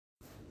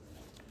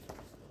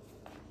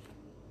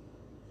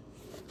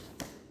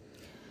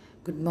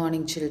Good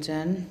morning,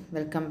 children.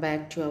 Welcome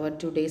back to our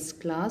today's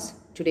class.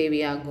 Today we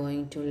are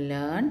going to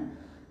learn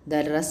the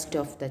rest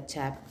of the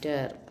chapter,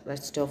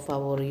 rest of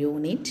our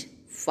unit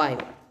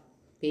 5,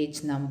 page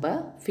number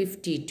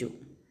 52.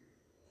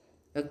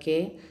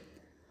 Okay.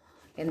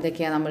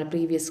 എന്തൊക്കെയാണ് നമ്മൾ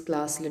previous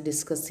ക്ലാസ്സിൽ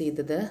discuss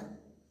ചെയ്തത്?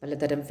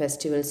 പലതരം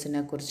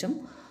ഫെസ്റ്റിവൽസിനെ കുറിച്ചും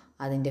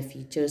അതിൻ്റെ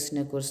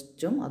ഫീച്ചേഴ്സിനെ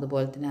കുറിച്ചും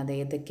അതുപോലെ തന്നെ അത്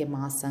ഏതൊക്കെ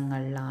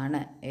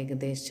മാസങ്ങളിലാണ്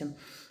ഏകദേശം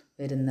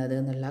വരുന്നത്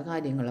എന്നുള്ള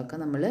കാര്യങ്ങളൊക്കെ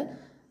നമ്മൾ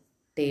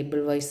ടേബിൾ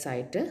വൈസ്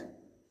ആയിട്ട്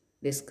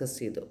ഡിസ്കസ്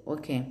ചെയ്തു.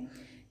 ഓക്കെ,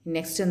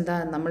 നെക്സ്റ്റ് എന്താ,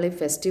 നമ്മൾ ഈ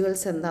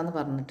ഫെസ്റ്റിവൽസ് എന്താണെന്ന്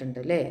പറഞ്ഞിട്ടുണ്ട്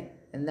അല്ലേ?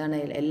 എന്താണ്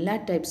എല്ലാ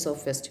types of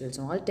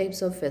ഫെസ്റ്റിവൽസും, all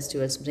types of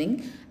festivals bring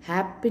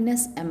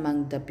happiness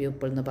among the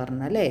people എന്ന്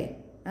പറഞ്ഞല്ലേ.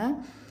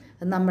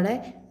 നമ്മുടെ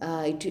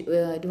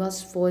it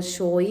was four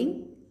showing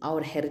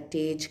our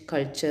heritage,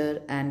 culture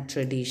and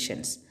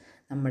traditions.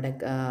 നമ്മുടെ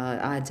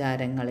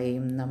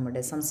ആചാരങ്ങളെയും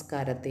നമ്മുടെ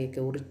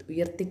സംസ്കാരത്തെയൊക്കെ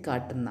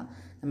ഉയർത്തിക്കാട്ടുന്ന,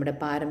 നമ്മുടെ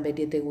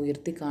പാരമ്പര്യത്തെ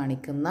ഉയർത്തി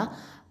കാണിക്കുന്ന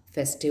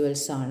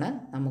ഫെസ്റ്റിവൽസാണ്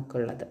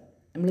നമുക്കുള്ളത്.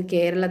 നമ്മൾ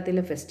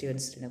കേരളത്തിലെ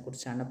ഫെസ്റ്റിവൽസിനെ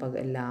കുറിച്ചാണ് ഇപ്പോൾ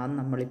എല്ലാം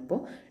നമ്മളിപ്പോൾ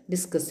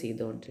ഡിസ്കസ്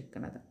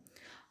ചെയ്തുകൊണ്ടിരിക്കുന്നത്.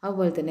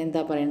 അതുപോലെ തന്നെ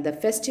എന്താ പറയുന്നത്,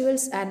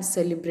 festivals and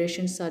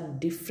celebrations are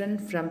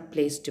different from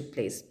place to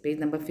place. Page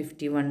number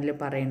 51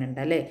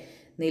 പറയുന്നുണ്ട് അല്ലേ.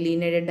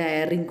 നെലീനയുടെ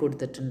ഡയറിയും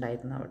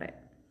കൊടുത്തിട്ടുണ്ടായിരുന്നു അവിടെ.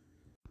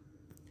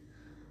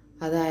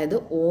 അതായത്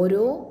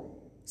ഓരോ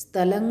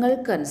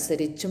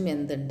സ്ഥലങ്ങൾക്കനുസരിച്ചും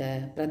എന്തുണ്ട്,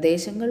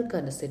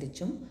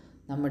 പ്രദേശങ്ങൾക്കനുസരിച്ചും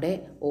നമ്മുടെ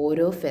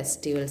ഓരോ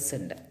ഫെസ്റ്റിവൽസ്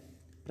ഉണ്ട്.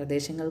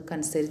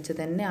 പ്രദേശങ്ങൾക്കനുസരിച്ച്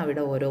തന്നെ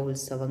അവിടെ ഓരോ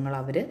ഉത്സവങ്ങൾ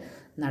അവർ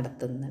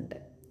നടത്തുന്നുണ്ട്.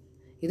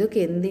 ഇതൊക്കെ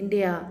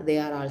എന്തിൻ്റെയാ? They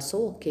are also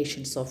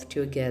occasions of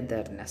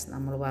togetherness.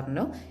 നമ്മൾ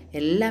പറഞ്ഞു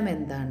എല്ലാം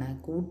എന്താണ്,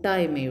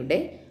 കൂട്ടായ്മയുടെ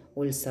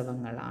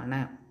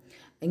ഉത്സവങ്ങളാണ്.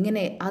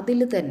 ഇങ്ങനെ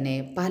അതിൽ തന്നെ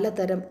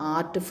പലതരം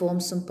ആർട്ട്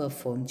ഫോംസും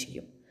പെർഫോം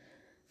ചെയ്യും.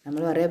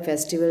 നമ്മൾ പറയാം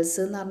ഫെസ്റ്റിവൽസ്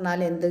എന്ന്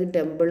പറഞ്ഞാൽ എന്ത്,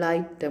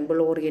 ടെമ്പിൾ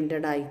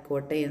ഓറിയൻറ്റഡ്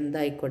ആയിക്കോട്ടെ,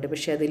 എന്തായിക്കോട്ടെ,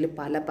 പക്ഷേ അതിൽ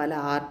പല പല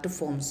ആർട്ട്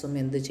ഫോംസും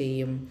എന്ത്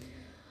ചെയ്യും,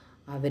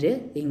 അവർ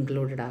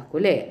ഇൻക്ലൂഡഡ് ആക്കും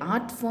അല്ലേ.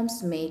 Art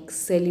forms make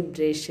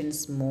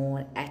celebrations more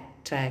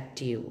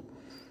attractive.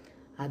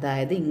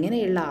 അതായത്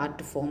ഇങ്ങനെയുള്ള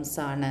ആർട്ട്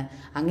ഫോംസാണ്,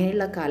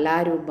 അങ്ങനെയുള്ള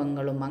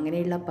കലാരൂപങ്ങളും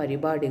അങ്ങനെയുള്ള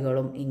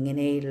പരിപാടികളും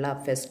ഇങ്ങനെയുള്ള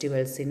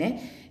ഫെസ്റ്റിവൽസിനെ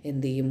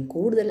എന്ത് ചെയ്യും,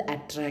 കൂടുതൽ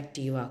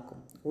അട്രാക്റ്റീവാക്കും,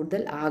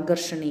 കൂടുതൽ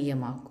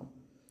ആകർഷണീയമാക്കും.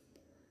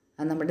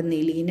 അത് നമ്മുടെ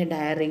നെലീന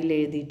ഡയറിയിൽ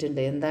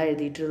എഴുതിയിട്ടുണ്ട്. എന്താ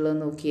എഴുതിയിട്ടുള്ളത്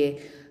നോക്കിയേ.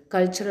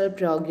 Cultural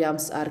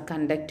programs are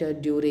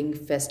conducted during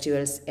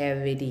festivals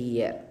every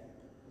year.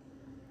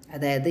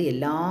 അതായത്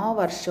എല്ലാ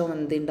വർഷവും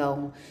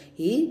എന്തുണ്ടാവും,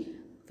 ഈ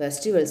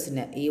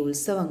ഫെസ്റ്റിവൽസിന്, ഈ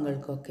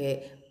ഉത്സവങ്ങൾക്കൊക്കെ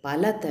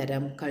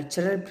പലതരം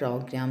കൾച്ചറൽ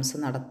പ്രോഗ്രാംസ്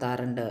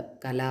നടത്താറുണ്ട്,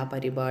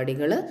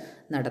 കലാപരിപാടികൾ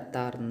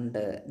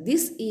നടത്താറുണ്ട്.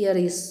 This year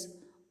is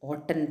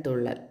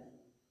Ottanthullal.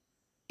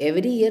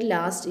 Every year,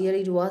 last year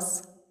it was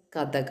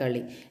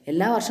Kathakali.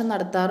 എല്ലാ വർഷം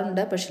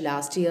നടത്താറുണ്ട്, പക്ഷെ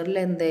ലാസ്റ്റ് ഇയറിൽ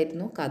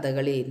എന്തായിരുന്നു,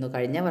 കഥകളി ആയിരുന്നു.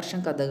 കഴിഞ്ഞ വർഷം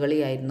കഥകളി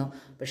ആയിരുന്നു,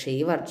 പക്ഷേ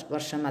ഈ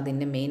വർഷം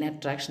അതിൻ്റെ മെയിൻ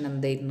അട്രാക്ഷൻ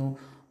എന്തായിരുന്നു,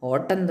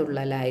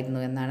 ഓട്ടംതുള്ളലായിരുന്നു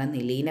എന്നാണ്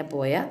നെലീന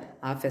പോയ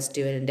ആ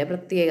ഫെസ്റ്റിവലിൻ്റെ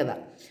പ്രത്യേകത.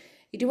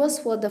 It was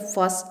for the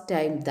first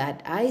time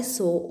that I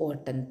so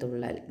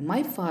Ottamthullal.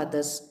 My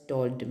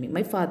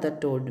father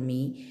told me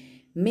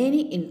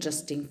many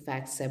interesting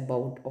facts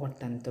about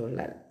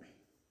Ottamthullal.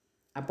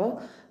 അപ്പോൾ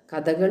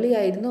കഥകളി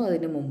ആയിരുന്നു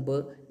അതിന് മുമ്പ്,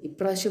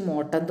 ഇപ്രാവശ്യം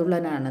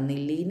ഓട്ടംതുള്ളലാണ്.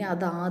 നെലീന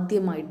അത്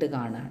ആദ്യമായിട്ട്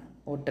കാണുകയാണ്,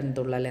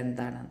 ഓട്ടംതുള്ളൽ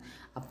എന്താണ്.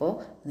 അപ്പോൾ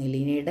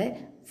നെലീനയുടെ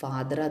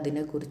ഫാദർ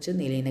അതിനെക്കുറിച്ച്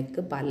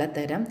നെലീനക്ക്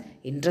പലതരം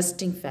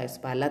ഇൻട്രസ്റ്റിംഗ് ഫാക്ട്സ്,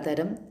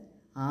 പലതരം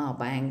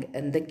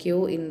എന്തൊക്കെയോ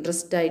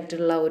ഇൻട്രസ്റ്റ്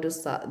ആയിട്ടുള്ള ഒരു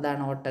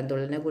ഇതാണ്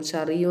ഓട്ടംതുള്ളലിനെ കുറിച്ച്.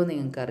 അറിയുമോ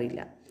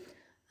നിങ്ങൾക്കറിയില്ല.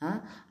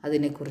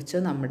 അതിനെക്കുറിച്ച്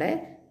നമ്മുടെ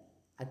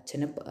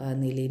അച്ഛന്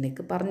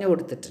നെലീനക്ക് പറഞ്ഞു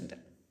കൊടുത്തിട്ടുണ്ട്.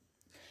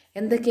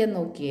 എന്തൊക്കെയാന്ന്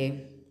നോക്കിയേ.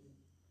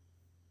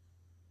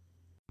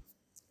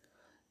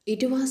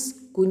 It was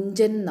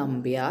Kunchan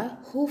Nambiar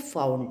who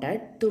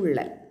founded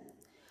തുള്ളൽ.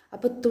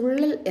 അപ്പോൾ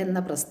തുള്ളൽ എന്ന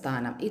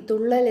പ്രസ്ഥാനം, ഈ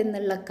തുള്ളൽ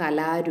എന്നുള്ള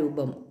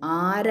കലാരൂപം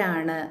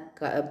ആരാണ്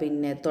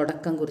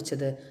തുടക്കം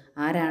കുറിച്ചത്?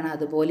 ആരാണ്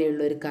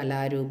അതുപോലെയുള്ളൊരു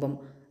കലാരൂപം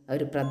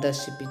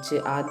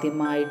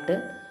ആദ്യമായിട്ട്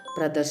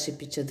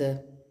പ്രദർശിപ്പിച്ചത്?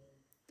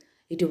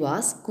 It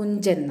was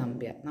Kunchan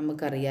Nambiar.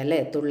 നമുക്കറിയാം അല്ലേ,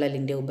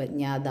 തുള്ളലിൻ്റെ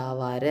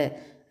ഉപജ്ഞാതാവാര്,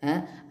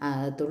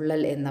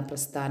 തുള്ളൽ എന്ന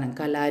പ്രസ്ഥാനം,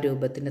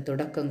 കലാരൂപത്തിന്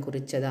തുടക്കം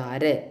കുറിച്ചത്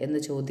ആര് എന്ന്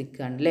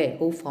ചോദിക്കുകയാണല്ലേ.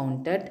 ഹു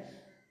ഫൗണ്ടഡ്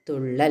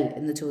തുള്ളൽ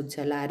എന്ന്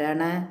ചോദിച്ചാൽ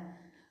ആരാണ്?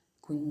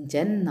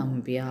 Kunchan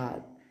Nambiar.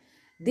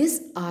 This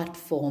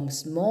art form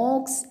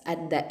smokes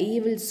at the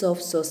evils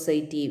of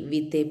society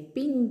with a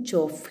pinch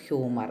of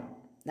humour.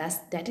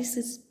 That is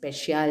is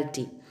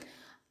speciality.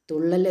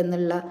 തുള്ളൽ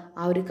എന്നുള്ള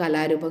ആ ഒരു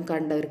കലാരൂപം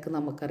കണ്ടവർക്ക്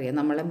നമുക്കറിയാം,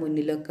 നമ്മളെ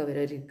മുന്നിലൊക്കെ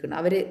അവരിരിക്കണം.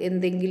 അവർ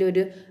എന്തെങ്കിലും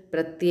ഒരു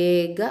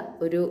പ്രത്യേക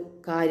ഒരു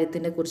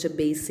കാര്യത്തിനെ കുറിച്ച്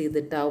ബേസ്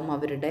ചെയ്തിട്ടാവും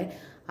അവരുടെ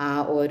ആ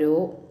ഓരോ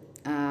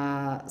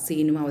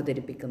സീനും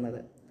അവതരിപ്പിക്കുന്നത്.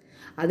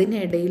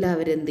 അതിനിടയിൽ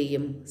അവരെന്ത്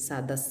ചെയ്യും,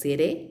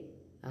 സദസ്യരെ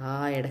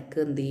ഇടയ്ക്ക്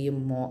എന്ത് ചെയ്യും,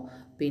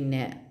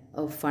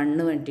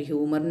 ഫണ്ണ് വേണ്ടി,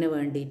 ഹ്യൂമറിന്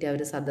വേണ്ടിയിട്ട്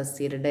അവർ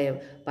സദസ്യരുടെ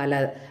പല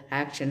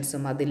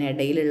ആക്ഷൻസും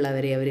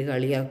അതിനിടയിലുള്ളവരെ അവർ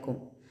കളിയാക്കും.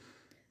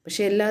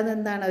 പക്ഷെ അല്ലാതെ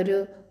എന്താണ്,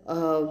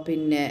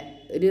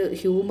 ഒരു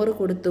ഹ്യൂമർ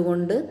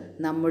കൊടുത്തുകൊണ്ട്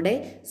നമ്മുടെ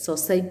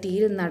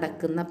സൊസൈറ്റിയിൽ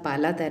നടക്കുന്ന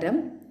പലതരം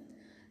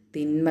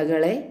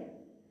തിന്മകളെ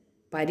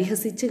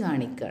പരിഹസിച്ച്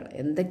കാണിക്കുകയാണ്.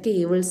 എന്തൊക്കെ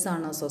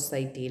ഈവിൾസാണോ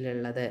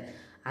സൊസൈറ്റിയിലുള്ളത്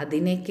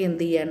അതിനെയൊക്കെ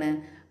എന്ത് ചെയ്യാണ്,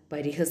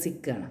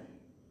 പരിഹസിക്കുകയാണ്.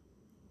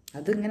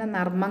 അതിങ്ങനെ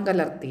നർമ്മം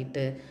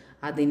കലർത്തിയിട്ട്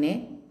അതിനെ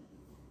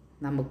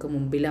നമുക്ക്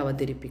മുമ്പിൽ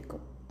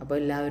അവതരിപ്പിക്കും. അപ്പോൾ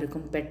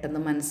എല്ലാവർക്കും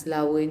പെട്ടെന്ന്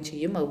മനസ്സിലാവുകയും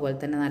ചെയ്യും. അതുപോലെ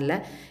തന്നെ നല്ല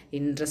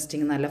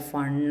ഇൻട്രസ്റ്റിംഗ്, നല്ല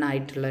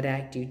ഫണ്ണായിട്ടുള്ളൊരു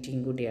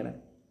ആക്ടിവിറ്റിയും കൂടിയാണ്.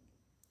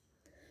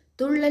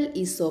 തുള്ളൽ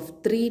is of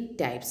 3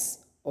 types: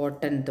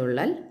 Ottan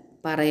Thullal,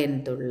 പറയൻ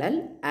Thullal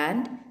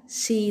and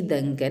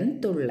Seethankan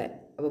തുള്ളൽ.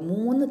 അപ്പോൾ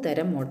 3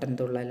 തരം ഓട്ടൻ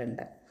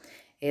തുള്ളലുണ്ട്.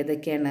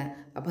 ഏതൊക്കെയാണ്?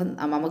 അപ്പം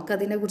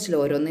നമുക്കതിനെക്കുറിച്ചില്ല,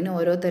 ഓരോന്നിനും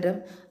ഓരോ തരം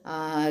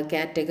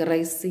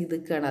കാറ്റഗറൈസ്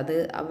ചെയ്തിരിക്കുകയാണ്. അത്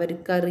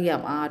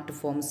അവർക്കറിയാം ആർട്ട്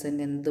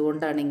ഫോംസിന്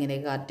എന്തുകൊണ്ടാണ് ഇങ്ങനെ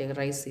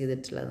കാറ്റഗറൈസ്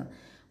ചെയ്തിട്ടുള്ളത്.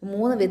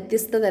 3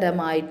 വ്യത്യസ്ത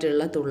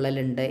തരമായിട്ടുള്ള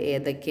തുള്ളലുണ്ട്.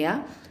 ഏതൊക്കെയാ?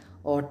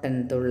 ഓട്ടൻ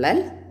തുള്ളൽ,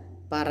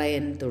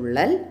 പറയൻ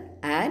തുള്ളൽ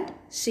ആൻഡ്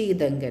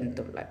ശീതങ്കൻ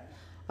തുള്ളൽ.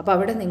 അപ്പോൾ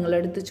അവിടെ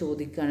നിങ്ങളടുത്ത്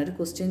ചോദിക്കുകയാണ്, ഒരു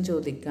ക്വസ്റ്റ്യൻ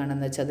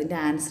ചോദിക്കുകയാണെന്ന് വെച്ചാൽ അതിൻ്റെ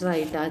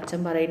ആൻസറായിട്ട്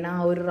അച്ഛൻ പറയുന്ന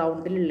ആ ഒരു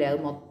റൗണ്ടിലില്ലേ അത്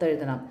മൊത്തം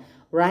എഴുതണം.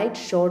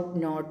 റൈറ്റ് ഷോർട്ട്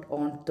നോട്ട്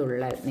ഓൺ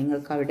തുള്ളൽ.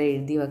 നിങ്ങൾക്ക് അവിടെ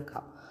എഴുതി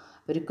വെക്കാം,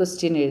 ഒരു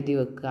ക്വസ്റ്റ്യൻ എഴുതി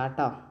വെക്കുക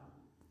കേട്ടോ.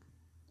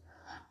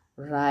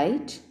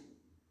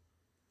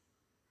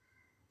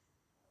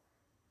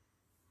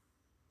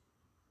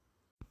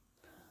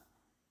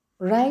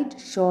 റൈറ്റ്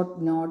ഷോർട്ട്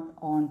നോട്ട്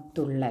ഓൺ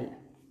തുള്ളൽ.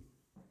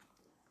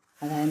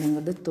 അതായത്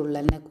നിങ്ങളുടെ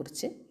തുള്ളലിനെ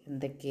കുറിച്ച്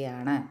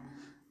എന്തൊക്കെയാണ്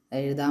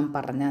എഴുതാൻ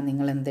പറഞ്ഞാൽ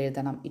നിങ്ങൾ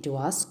എന്തെഴുതണം? It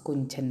was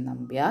Kunchan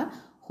Nambiar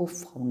who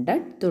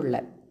founded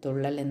തുള്ളൽ.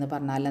 തുള്ളൽ എന്ന്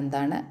പറഞ്ഞാൽ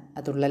എന്താണ്?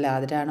 തുള്ളൽ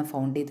ആരാണ്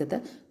ഫൗണ്ട് ചെയ്തത്?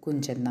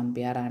 കുഞ്ചൻ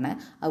നമ്പ്യാറാണ്.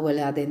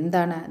 അതുപോലെ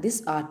അതെന്താണ്?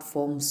 This art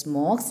form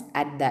smokes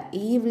at the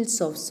evils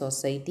of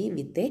society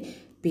with a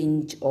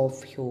pinch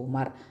of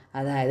humour.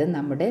 അതായത്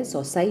നമ്മുടെ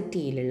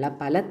സൊസൈറ്റിയിലുള്ള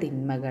പല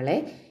തിന്മകളെ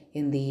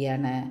എന്ത്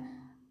ചെയ്യാണ്,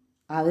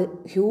 അത്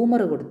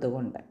ഹ്യൂമർ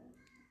കൊടുത്തുകൊണ്ട്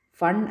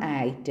ഫൺ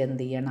ആയിട്ട്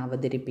എന്ത് ചെയ്യണം,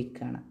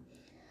 അവതരിപ്പിക്കുകയാണ്.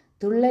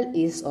 തുള്ളൽ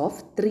ഈസ്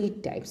ഓഫ് 3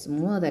 ടൈപ്സ്.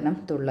 3 തരം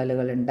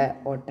തുള്ളലുകളുണ്ട്: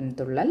 ഓട്ടൻ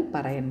തുള്ളൽ,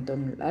 പറയൻ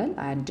തുള്ളൽ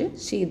ആൻഡ്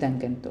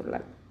ശീതങ്കൻ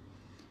തുള്ളൽ.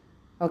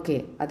 ഓക്കെ,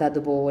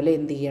 അതതുപോലെ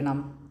എന്ത് ചെയ്യണം,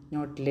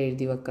 നോട്ടിൽ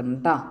എഴുതി വെക്കണം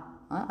കേട്ടോ.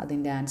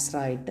 അതിൻ്റെ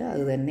ആൻസറായിട്ട്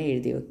അത് തന്നെ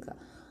എഴുതി വെക്കുക.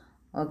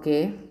 ഓക്കെ,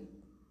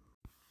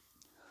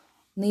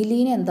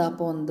 നിലീന എന്താ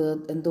അപ്പോൾ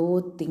എന്തോ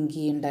തിങ്ക്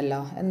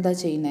ചെയ്യുന്നുണ്ടല്ലോ, എന്താ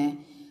ചെയ്യുന്നത്?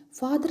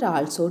 Father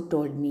also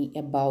told me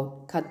about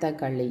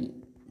Kathakali.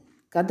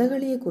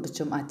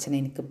 കഥകളിയെക്കുറിച്ചും അച്ഛൻ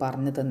എനിക്ക്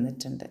പറഞ്ഞു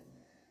തന്നിട്ടുണ്ട്.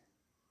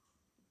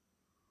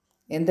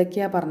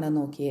 എന്തൊക്കെയാ പറഞ്ഞത്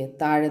നോക്കിയേ,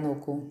 താഴെ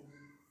നോക്കൂ.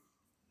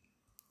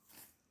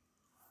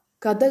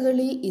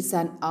 Kathakali is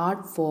an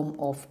art form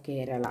of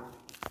Kerala.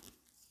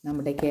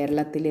 നമ്മുടെ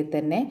കേരളത്തിലെ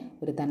തന്നെ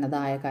ഒരു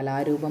തനതായ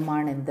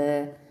കലാരൂപമാണെന്ത്?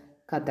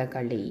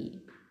 Kathakali.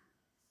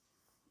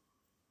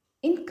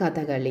 In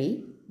Kathakali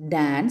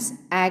dance,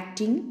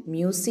 acting,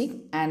 music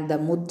and the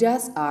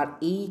mudras are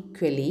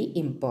equally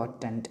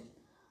important.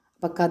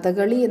 അപ്പോൾ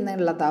കഥകളി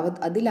എന്നുള്ളത്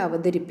അതിൽ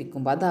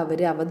അവതരിപ്പിക്കുമ്പോൾ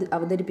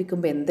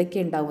അവതരിപ്പിക്കുമ്പോൾ എന്തൊക്കെ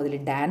ഉണ്ടാവും? അതിൽ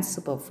ഡാൻസ്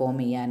പെർഫോം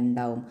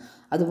ചെയ്യാനുണ്ടാവും.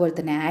 അതുപോലെ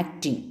തന്നെ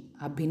ആക്ടിങ്,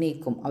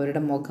 അഭിനയിക്കും.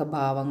 അവരുടെ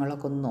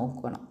മുഖഭാവങ്ങളൊക്കെ ഒന്ന്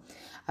നോക്കണം.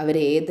 അവർ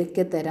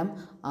ഏതൊക്കെ തരം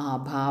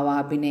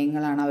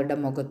ഭാവാഭിനയങ്ങളാണ് അവരുടെ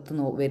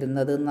മുഖത്ത്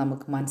വരുന്നത് എന്ന്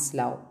നമുക്ക്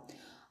മനസ്സിലാവും.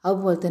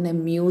 അതുപോലെ തന്നെ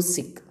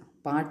മ്യൂസിക്,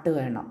 പാട്ട്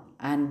വേണം.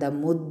 ആൻഡ് ദ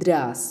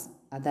മുദ്രാസ്,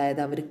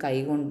 അതായത് അവർ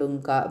കൈകൊണ്ടും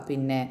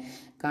പിന്നെ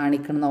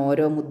കാണിക്കുന്ന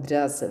ഓരോ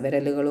മുദ്രാസ്,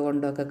 വിരലുകൾ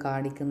കൊണ്ടൊക്കെ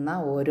കാണിക്കുന്ന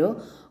ഓരോ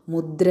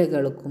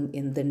മുദ്രകൾക്കും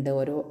എന്തുണ്ട്,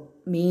 ഓരോ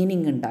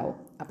മീനിങ് ഉണ്ടാവും.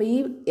 അപ്പോൾ ഈ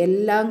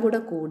എല്ലാം കൂടെ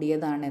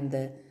കൂടിയതാണ്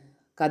എന്ത്?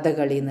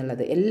 കഥകളി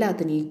എന്നുള്ളത്.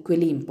 എല്ലാത്തിനും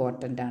ഈക്വലി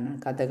ഇമ്പോർട്ടൻ്റ് ആണ്.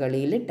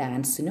 കഥകളിയിൽ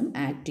ഡാൻസിനും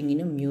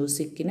ആക്ടിങ്ങിനും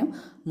മ്യൂസിക്കിനും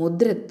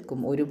മുദ്രക്കും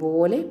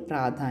ഒരുപോലെ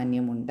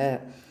പ്രാധാന്യമുണ്ട്.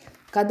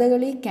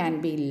 Kathakali can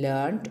be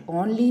learned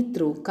only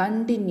through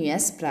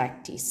continuous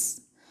practice.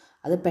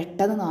 അത്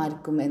പെട്ടെന്ന്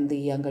ആർക്കും എന്ത്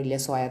ചെയ്യാൻ കഴിയില്ല,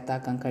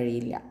 സ്വായത്താക്കാൻ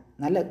കഴിയില്ല.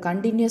 നല്ല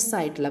കണ്ടിന്യൂസ്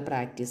ആയിട്ടുള്ള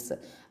പ്രാക്ടീസ്,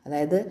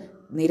 അതായത്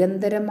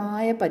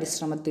നിരന്തരമായ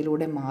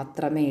പരിശ്രമത്തിലൂടെ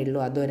മാത്രമേ ഉള്ളൂ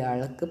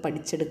അതൊരാൾക്ക്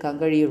പഠിച്ചെടുക്കാൻ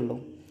കഴിയുള്ളൂ.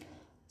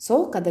 So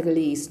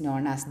Kathakali is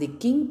known as the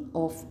king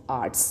of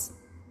arts.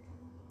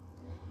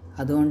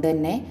 അതുകൊണ്ട്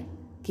തന്നെ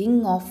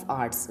കിങ് ഓഫ്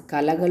ആർട്സ്,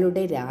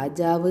 കലകളുടെ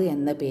രാജാവ്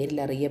എന്ന പേരിൽ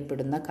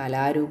അറിയപ്പെടുന്ന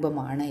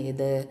കലാരൂപമാണ്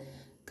ഏത്?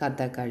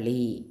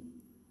 കഥകളി.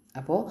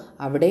 അപ്പോൾ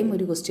അവിടെയും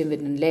ഒരു ക്വസ്റ്റ്യൻ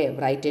വരുന്നില്ലേ,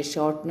 write a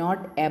short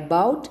note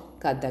about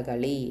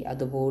Kathakali.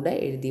 അതുകൂടെ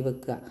എഴുതി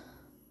വെക്കുക.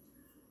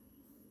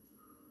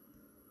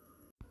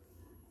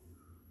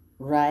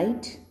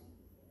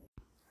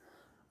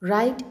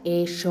 Write a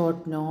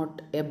short note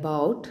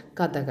about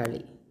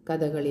Kathakali.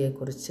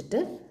 കഥകളിയെക്കുറിച്ചിട്ട്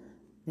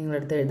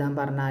നിങ്ങളടുത്ത് എഴുതാൻ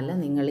പറഞ്ഞാൽ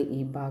നിങ്ങൾ ഈ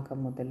ഭാഗം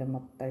മുതൽ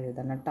മൊത്തം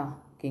എഴുതണം കേട്ടോ,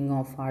 കിങ്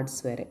ഓഫ് ആർട്സ്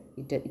വരെ.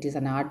 It is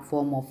an art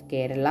form of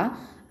Kerala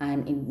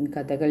and in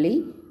Kathakali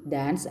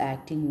dance,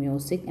 acting,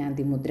 music and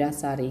the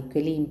mudras are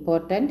equally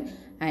important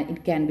and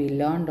it can be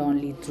learned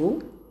only through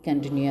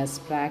continuous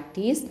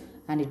practice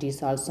and it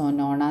is also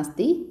known as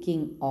the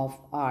king of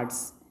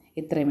arts.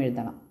 ഇത്രയും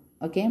എഴുതണം.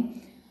 Okay,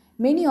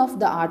 many of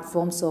the art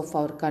forms of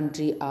our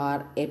country R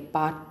A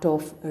part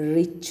of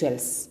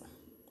rituals.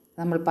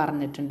 നമ്മൾ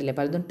പറഞ്ഞിട്ടുണ്ടല്ലേ,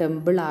 പലതും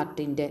temple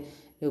ആർട്ടിൻ്റെ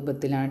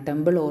രൂപത്തിലാണ്,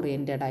 temple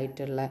oriented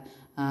ആയിട്ടുള്ള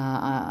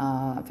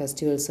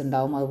festivals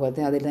ഉണ്ടാവും. അതുപോലെ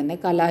തന്നെ അതിൽ തന്നെ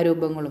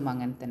കലാരൂപങ്ങളും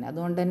അങ്ങനെ തന്നെ.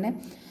 അതുകൊണ്ട് തന്നെ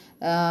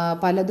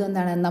പലതും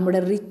എന്താണ് നമ്മുടെ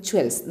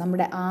റിച്വൽസ്,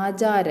 നമ്മുടെ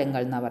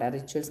ആചാരങ്ങൾ എന്നാണ് പറയുക.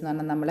 റിച്വൽസ് എന്ന്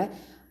പറഞ്ഞാൽ നമ്മളെ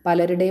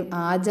പലരുടെയും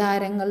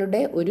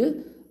ആചാരങ്ങളുടെ ഒരു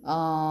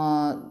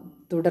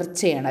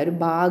തുടർച്ചയാണ്, ഒരു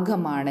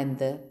ഭാഗമാണ്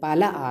എന്ത്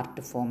പല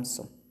art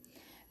ഫോംസും.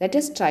 Let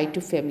us try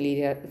to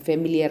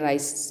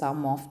familiarize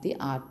some of the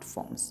art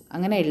forms.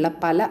 അങ്ങനെയുള്ള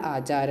പല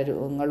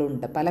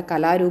ആചാരങ്ങളുണ്ട്, പല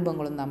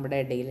കലാരൂപങ്ങളും നമ്മുടെ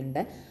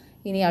ഇടയിലുണ്ട്.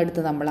 ഇനി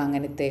അടുത്ത് നമ്മൾ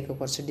അങ്ങനത്തേക്ക്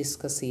കുറച്ച്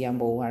ഡിസ്കസ് ചെയ്യാൻ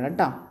പോവുകയാണ്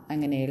കേട്ടോ.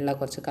 അങ്ങനെയുള്ള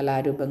കുറച്ച്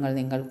കലാരൂപങ്ങൾ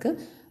നിങ്ങൾക്ക്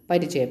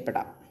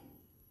പരിചയപ്പെടാം.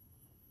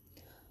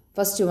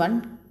 First one,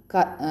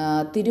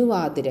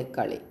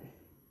 Thiruvathirakali.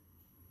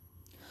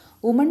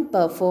 Women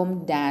perform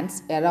dance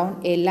around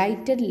a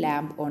lighted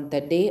lamp on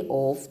the day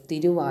of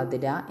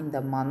Tiruvadira in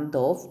the month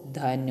of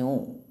Dhanu.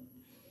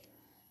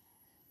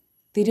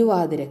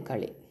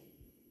 Thiruvathirakali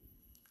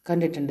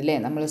കണ്ടിട്ടുണ്ടല്ലേ?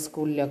 നമ്മൾ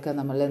സ്കൂളിലൊക്കെ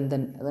നമ്മൾ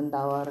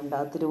ഇതുണ്ടാവാറുണ്ട്,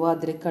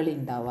 തിരുവാതിരക്കളി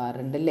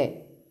ഉണ്ടാവാറുണ്ടല്ലേ?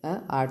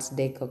 ആർട്സ്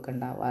ഡേക്കൊക്കെ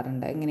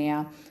ഉണ്ടാവാറുണ്ട്.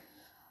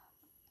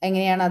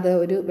 എങ്ങനെയാണത്?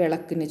 ഒരു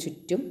വിളക്കിന്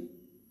ചുറ്റും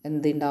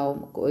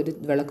എന്തുണ്ടാവും? ഒരു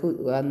വിളക്ക്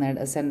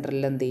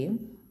സെൻറ്ററിൽ എന്ത് ചെയ്യും?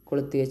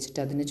 കൊളുത്തി വെച്ചിട്ട്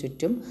അതിന്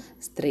ചുറ്റും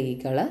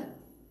സ്ത്രീകൾ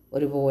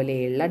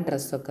ഒരുപോലെയുള്ള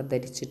ഡ്രസ്സൊക്കെ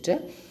ധരിച്ചിട്ട്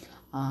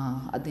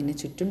അതിന്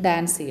ചുറ്റും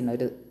ഡാൻസ് ചെയ്യുന്ന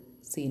ഒരു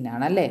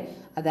സീനാണല്ലേ?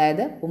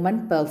 അതായത് woman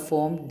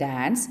perform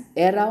dance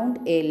around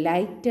A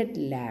lighted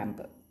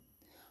lamp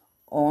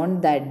on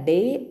the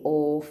day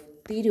of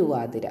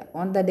Thiruvathira.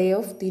 On the day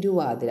of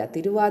Thiruvathira,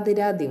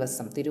 Thiruvathira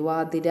ദിവസം,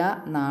 തിരുവാതിര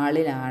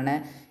നാളിലാണ്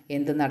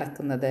എന്ത്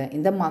നടക്കുന്നത്?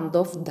 ഇൻ ദ മന്ത്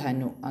ഓഫ്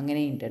ധനു.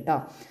 അങ്ങനെയുണ്ട് കേട്ടോ.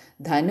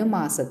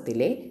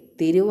 ധനുമാസത്തിലെ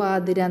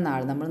തിരുവാതിര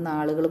നാൾ, നമ്മൾ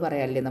നാളുകൾ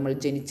പറയാറില്ലേ, നമ്മൾ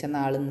ജനിച്ച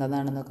നാൾ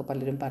ഇന്നതാണെന്നൊക്കെ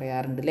പലരും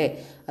പറയാറുണ്ട് അല്ലേ?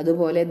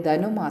 അതുപോലെ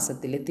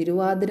ധനുമാസത്തിലെ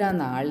തിരുവാതിര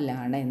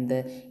നാളിലാണ് എന്ത്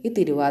ഈ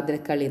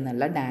തിരുവാതിരക്കളി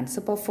എന്നുള്ള ഡാൻസ്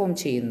പെർഫോം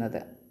ചെയ്യുന്നത്.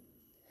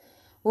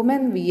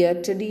 Woman wear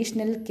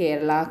traditional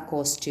Kerala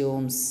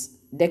costumes,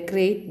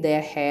 decorate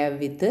their hair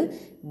with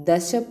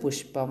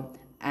ദശപുഷ്പം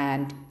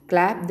and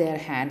clap their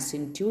hands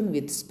in tune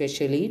with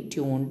specially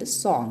tuned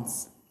songs.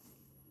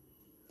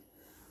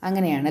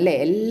 അങ്ങനെയാണല്ലേ?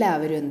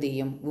 എല്ലാവരും എന്ത്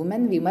ചെയ്യും?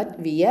 Woman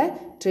wear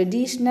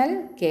traditional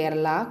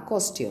Kerala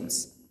costumes.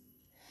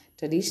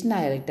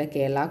 ട്രഡീഷണലായിട്ട്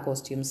Kerala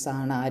costumes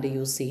ആണ് ആര്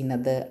യൂസ്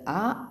ചെയ്യുന്നത്?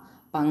 ആ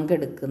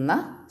പങ്കെടുക്കുന്ന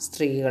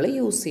സ്ത്രീകൾ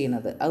യൂസ്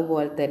ചെയ്യുന്നത്.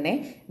 അതുപോലെ തന്നെ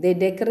ദേ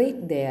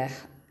ഡെക്കറേറ്റ് ദെയർ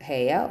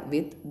ഹെയർ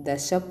വിത്ത്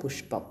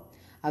ദശപുഷ്പം.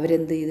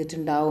 അവരെന്ത്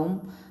ചെയ്തിട്ടുണ്ടാവും?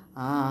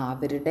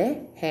 അവരുടെ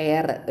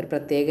ഹെയർ ഒരു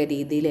പ്രത്യേക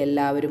രീതിയിൽ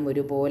എല്ലാവരും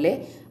ഒരുപോലെ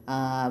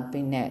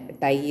പിന്നെ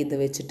ടൈ ചെയ്ത്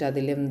വെച്ചിട്ട്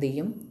അതിലെന്ത്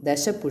ചെയ്യും?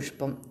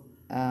 ദശപുഷ്പം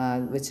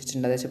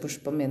വെച്ചിട്ടുണ്ട്.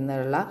 ദശപുഷ്പം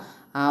എന്നുള്ള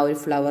ആ ഒരു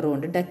ഫ്ലവർ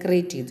കൊണ്ട്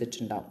ഡെക്കറേറ്റ്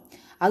ചെയ്തിട്ടുണ്ടാവും.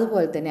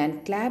 അതുപോലെ തന്നെ and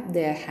clap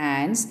there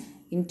hands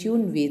in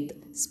tune with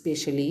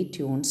specially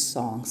tune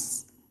songs.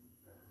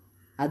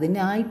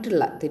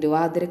 അതിനായിട്ടുള്ള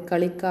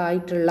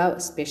തിരുവാതിരക്കളിക്കായിട്ടുള്ള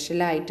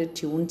സ്പെഷ്യലായിട്ട്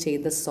ട്യൂൺ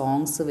ചെയ്ത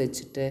സോങ്സ്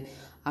വെച്ചിട്ട്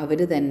അവർ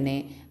തന്നെ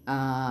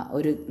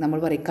ഒരു നമ്മൾ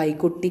പറയും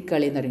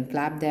കൈകൊട്ടിക്കളി എന്ന് പറയും.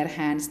 ക്ലാപ്പ് ദെയർ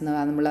ഹാൻഡ്സ് എന്ന്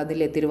നമ്മൾ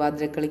അതിലെ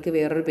തിരുവാതിരക്കളിക്ക്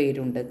വേറൊരു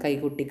പേരുണ്ട്,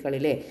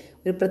 കൈകൊട്ടിക്കളിയിലെ.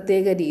 ഒരു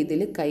പ്രത്യേക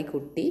രീതിയിൽ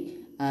കൈകൊട്ടി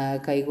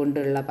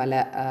കൈകൊണ്ടുള്ള പല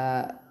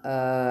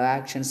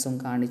ആക്ഷൻസും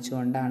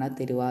കാണിച്ചുകൊണ്ടാണ്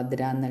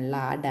തിരുവാതിര എന്നുള്ള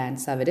ആ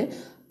ഡാൻസ് അവർ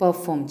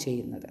പെർഫോം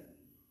ചെയ്യുന്നത്.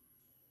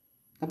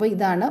 അപ്പോൾ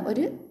ഇതാണ്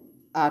ഒരു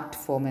ആർട്ട്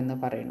ഫോം എന്ന്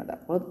പറയുന്നത്.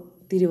 അപ്പോൾ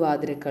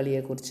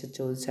തിരുവാതിരക്കളിയെക്കുറിച്ച്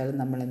ചോദിച്ചാൽ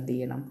നമ്മൾ എന്ത്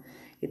ചെയ്യണം?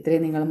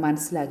 ഇത്രയും നിങ്ങൾ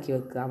മനസ്സിലാക്കി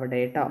വെക്കുക അവിടെ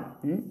കേട്ടോ.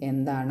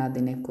 എന്താണ്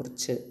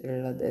അതിനെക്കുറിച്ച്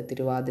ഉള്ളത്?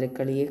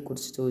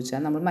 തിരുവാതിരക്കളിയെക്കുറിച്ച്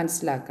ചോദിച്ചാൽ നമ്മൾ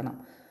മനസ്സിലാക്കണം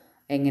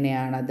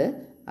എങ്ങനെയാണത്,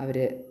 അവർ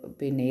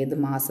പിന്നെ ഏത്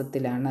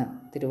മാസത്തിലാണ്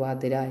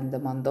Thiruvathira? In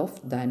the month of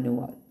ധനു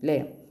അല്ലേ?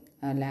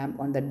 lamp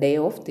on the day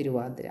of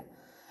Tiruvadira,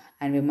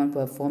 and women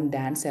perform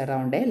dance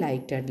around a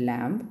lighted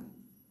lamp.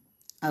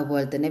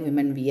 അതുപോലെ തന്നെ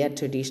women wear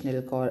traditional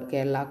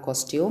Kerala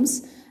costumes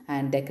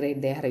and decorate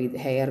their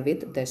hair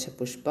with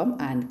ദശപുഷ്പം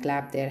and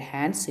clap their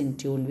hands in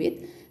tune with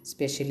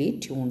specially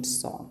tuned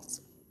songs.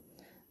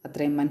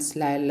 അത്രയും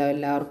മനസ്സിലായല്ലോ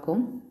എല്ലാവർക്കും?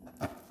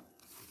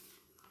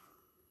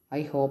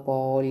 I hope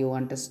all you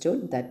understood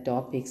the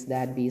topics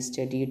that we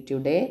studied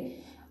today.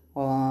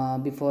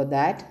 Before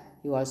that,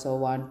 you also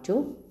want to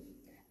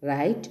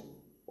write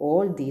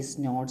all these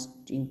notes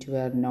into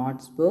your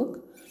notes book.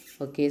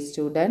 Okay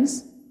students?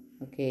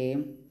 Okay,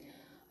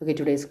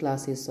 today's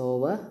class is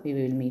over. We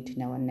will meet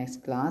in our next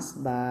class.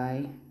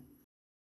 Bye.